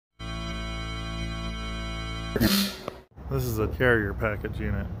This is a carrier package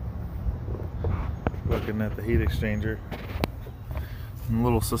unit. Looking at the heat exchanger. A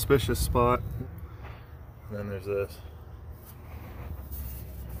little suspicious spot. And then there's this.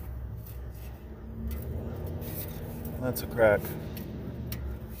 That's a crack.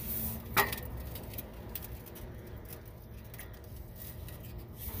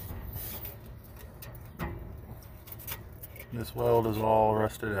 This weld is all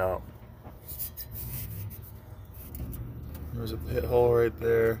rusted out. There's a pit hole right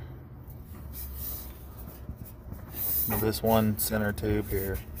there. And this one center tube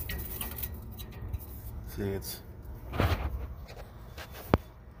here. See, it's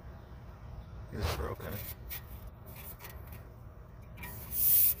broken.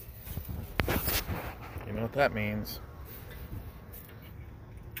 You know what that means?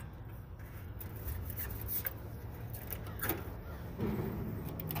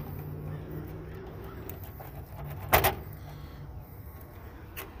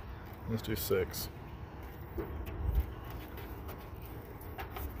 Let's do 6.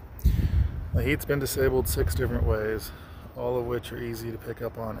 The heat's been disabled 6 different ways, all of which are easy to pick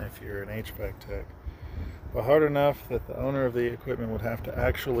up on if you're an HVAC tech, but hard enough that the owner of the equipment would have to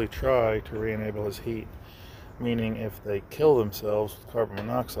actually try to re-enable his heat, meaning if they kill themselves with carbon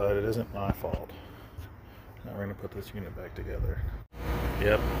monoxide, it isn't my fault. Now we're going to put this unit back together.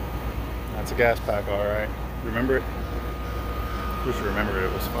 Yep, that's a gas pack, alright. Remember it? Just remember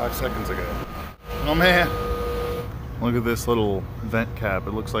it was 5 seconds ago. Oh man! Look at this little vent cap.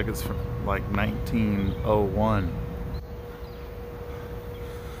 It looks like it's from like 1901.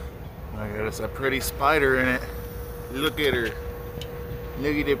 I got us a pretty spider in it. Look at her.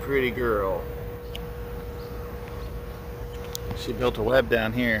 Look at the pretty girl. She built a web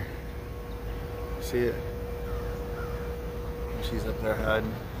down here. See it? She's up there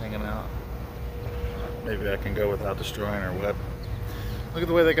hiding, hanging out. Maybe I can go without destroying her web. Look at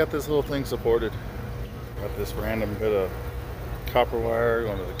the way they got this little thing supported. Got this random bit of copper wire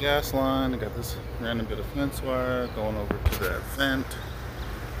going to the gas line. They got this random bit of fence wire going over to that vent.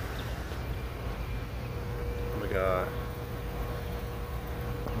 We got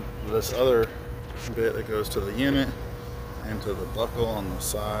this other bit that goes to the unit and to the buckle on the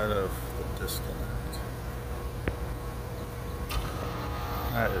side of the disconnect.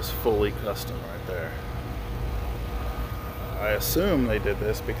 That is fully custom right there. I assume they did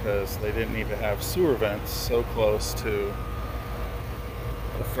this because they didn't need to have sewer vents so close to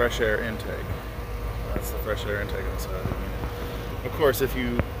the fresh air intake. That's the fresh air intake inside the unit. Of course, if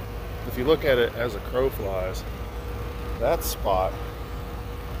you look at it as a crow flies, that spot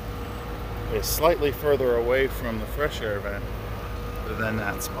is slightly further away from the fresh air vent than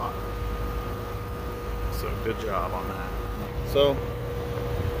that spot. So good job on that. So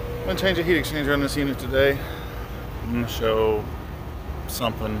I'm going to change a heat exchanger on this unit today. I'm going to show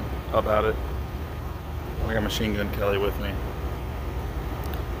something about it. I got Machine Gun Kelly with me,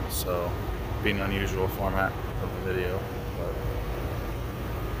 so being an unusual format of the video, but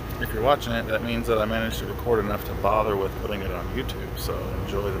if you're watching it, that means that I managed to record enough to bother with putting it on YouTube, so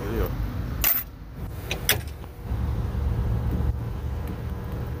enjoy the video.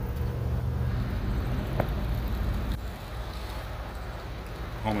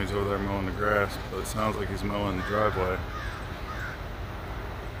 Homie's over there mowing the grass, but it sounds like he's mowing the driveway.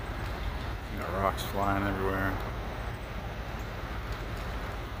 Got rocks flying everywhere.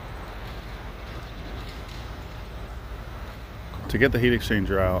 To get the heat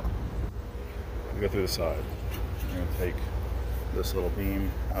exchanger out, we go through the side. I'm going to take this little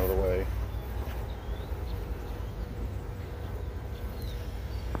beam out of the way.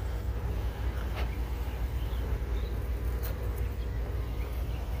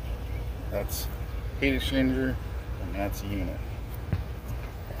 That's heat exchanger, and that's unit.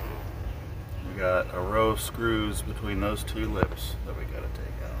 We got a row of screws between those two lips that we gotta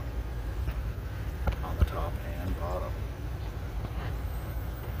take out on the top and bottom.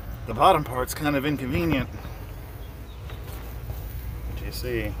 The bottom part's kind of inconvenient. But you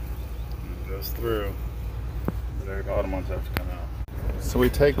see, it goes through. The very bottom ones have to come out. So we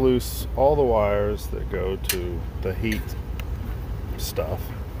take loose all the wires that go to the heat stuff.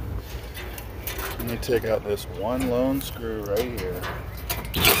 And we take out this one lone screw right here.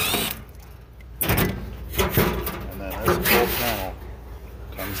 And then this whole panel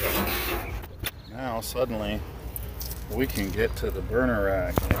comes out. Now suddenly we can get to the burner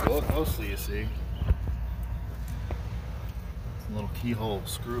rack. And if you look closely, you see some little keyhole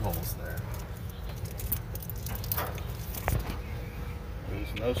screw holes there.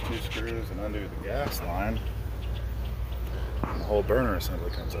 Loosen those two screws and undo the gas line. And the whole burner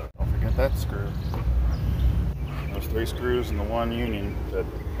assembly comes out. Don't forget that screw. Those 3 screws and the 1 union that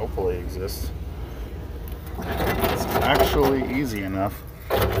hopefully exists. It's actually easy enough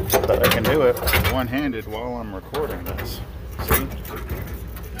that I can do it one-handed while I'm recording this. See?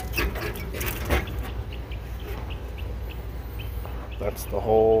 That's the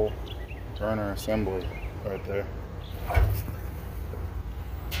whole burner assembly right there.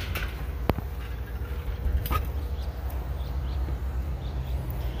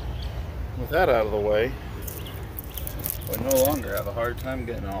 With that out of the way, we no longer have a hard time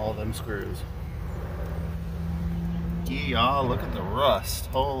getting all of them screws. Yeah, look at the rust.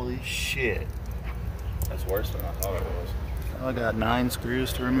 Holy shit. That's worse than I thought it was. I got 9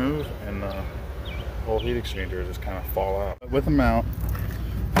 screws to remove, and the whole heat exchanger just kind of fall out. With the mount,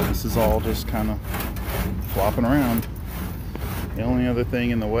 this is all just kind of flopping around. The only other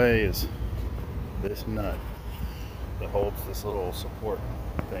thing in the way is this nut that holds this little support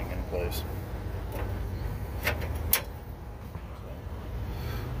thing in place. So,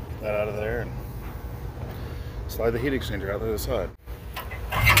 get that out of there and slide the heat exchanger out to the side.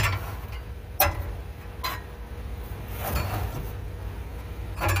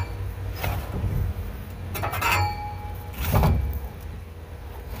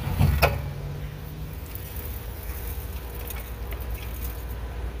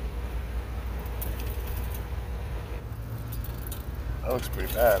 That looks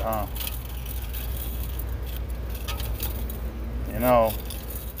pretty bad, huh? You know,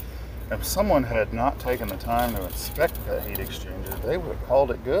 if someone had not taken the time to inspect that heat exchanger, they would have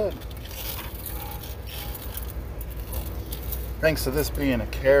called it good. Thanks to this being a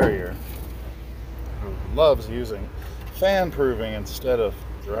carrier who loves using fan proving instead of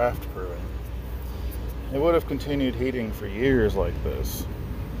draft proving, it would have continued heating for years like this.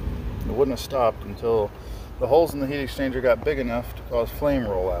 It wouldn't have stopped until the holes in the heat exchanger got big enough to cause flame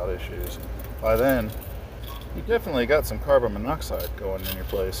rollout issues. By then, you definitely got some carbon monoxide going in your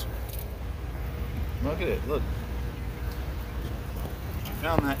place. Look at it, look. I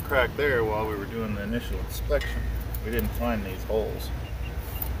found that crack there while we were doing the initial inspection. We didn't find these holes.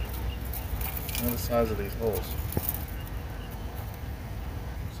 Look at the size of these holes.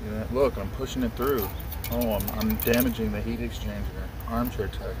 See that? Look, I'm pushing it through. Oh, I'm damaging the heat exchanger. Armchair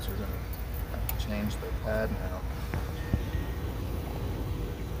techs are gonna have to change their pad now.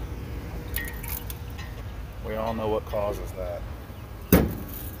 We all know what causes that. I'm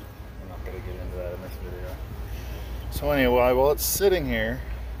not going to get into that in this video. So anyway, while it's sitting here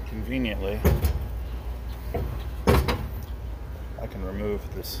conveniently, I can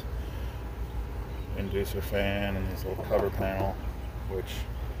remove this inducer fan and this little cover panel, which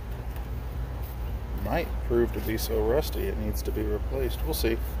might prove to be so rusty it needs to be replaced. We'll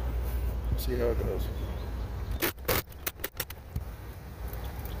see. We'll see how it goes.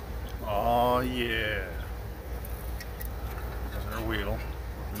 Oh yeah. There's our wheel.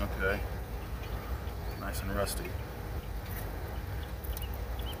 Okay. Nice and rusty.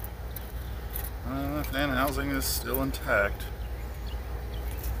 Fan housing is still intact.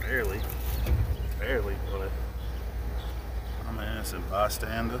 Barely. Barely, but I'm an innocent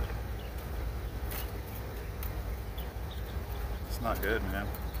bystander. It's not good, man.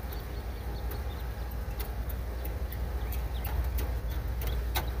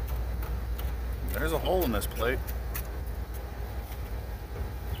 There's a hole in this plate.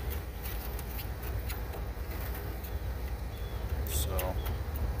 So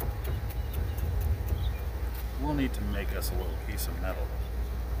we'll need to make us a little piece of metal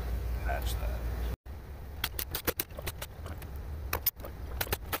to patch that.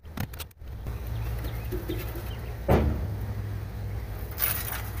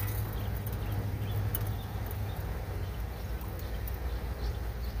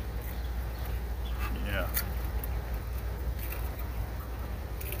 Yeah.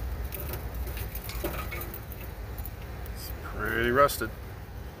 It's pretty rusted.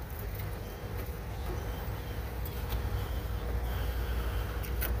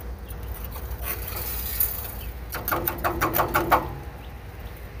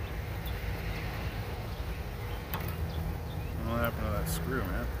 What happened to that screw,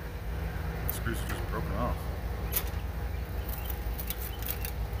 man? The screws are just broken off.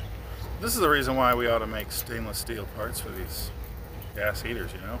 This is the reason why we ought to make stainless steel parts for these gas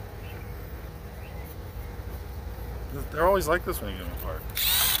heaters, you know? They're always like this when you get them apart.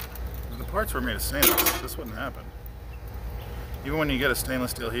 If the parts were made of stainless, this wouldn't happen. Even when you get a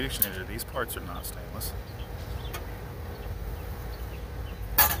stainless steel heat exchanger, these parts are not stainless.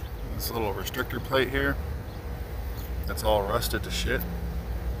 This little restrictor plate here, that's all rusted to shit.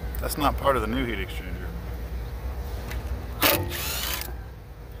 That's not part of the new heat exchanger.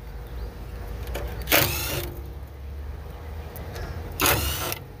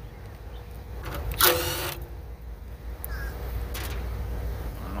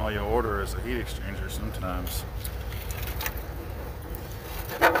 power as a heat exchanger, sometimes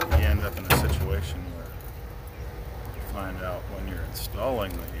you end up in a situation where you find out when you're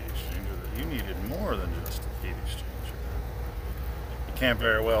installing the heat exchanger that you needed more than just a heat exchanger. You can't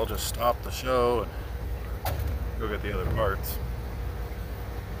very well just stop the show and go get the other parts.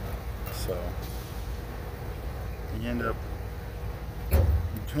 So you end up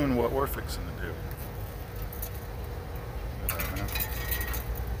doing what we're fixing to do.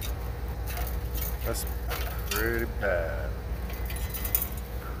 That's pretty bad.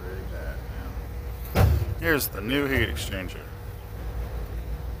 Pretty bad, man. Here's the new heat exchanger.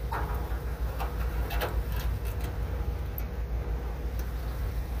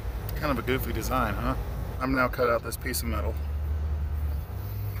 Kind of a goofy design, huh? I'm now cut out this piece of metal.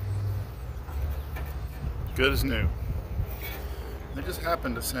 Good as new. They just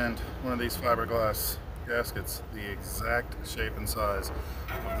happened to send one of these fiberglass gaskets the exact shape and size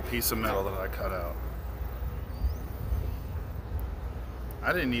of the piece of metal that I cut out.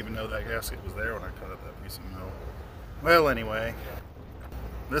 I didn't even know that gasket was there when I cut out that piece of metal. Well, anyway,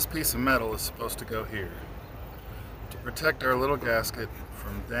 this piece of metal is supposed to go here to protect our little gasket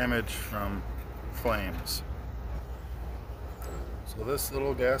from damage from flames. So this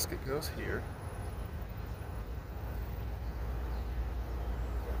little gasket goes here.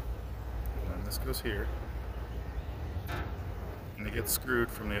 And this goes here. And it gets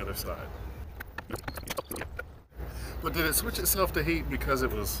screwed from the other side. But did it switch itself to heat because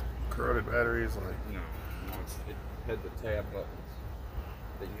it was corroded batteries? Like, no, it had the tab buttons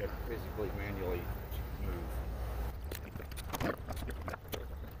that you had to physically manually move.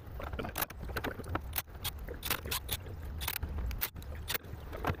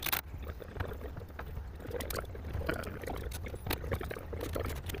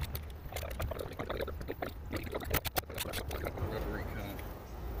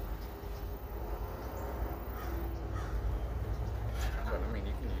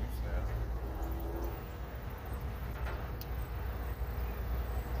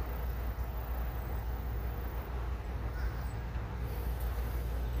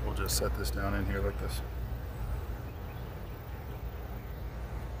 we'll just set this down in here like this.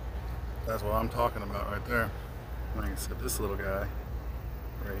 That's what I'm talking about right there. I can set this little guy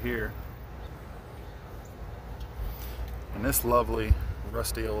right here. And this lovely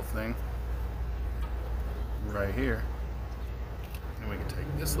rusty old thing right here. And we can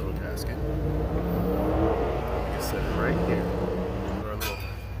take this little gasket. We can set it right here. Put our little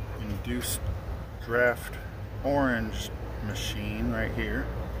induced draft orange machine right here.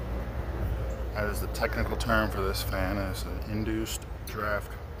 That is the technical term for this fan. It's an induced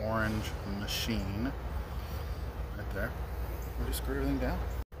draft orange machine. Right there. We'll just screw everything down.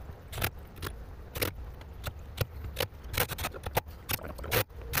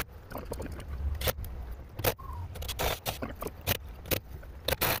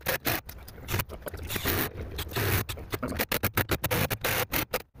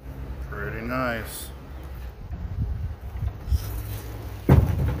 Pretty nice.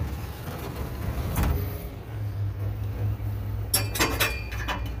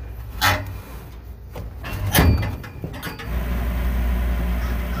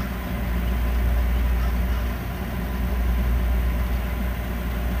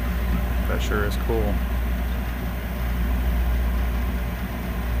 That sure is cool.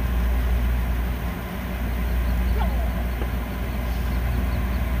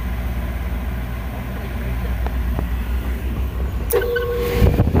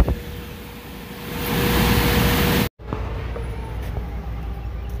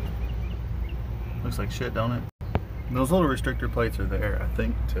 Looks like shit, don't it? Those little restrictor plates are there, I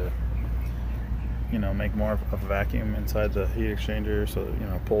think, to, you know, make more of a vacuum inside the heat exchanger so that, you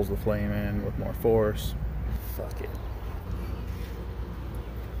know, it pulls the flame in with more force. Fuck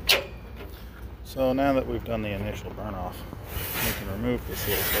it. So now that we've done the initial burn off, we can remove this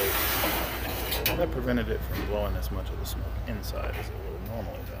little plate. That prevented it from blowing as much of the smoke inside as it would have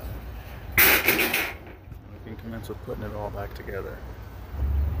normally done. We can commence with putting it all back together.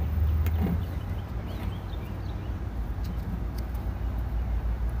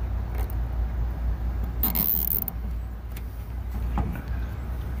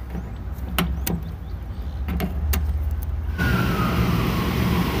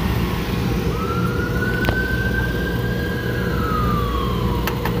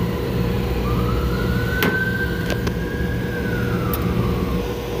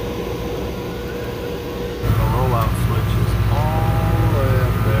 Rollout switch is all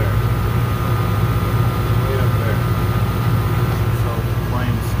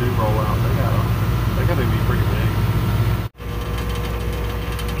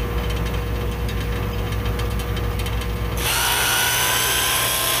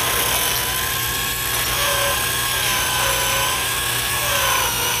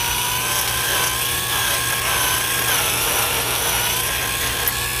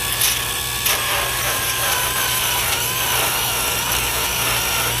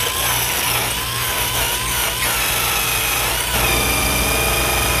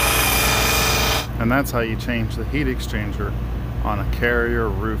And that's how you change the heat exchanger on a Carrier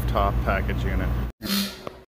rooftop package unit.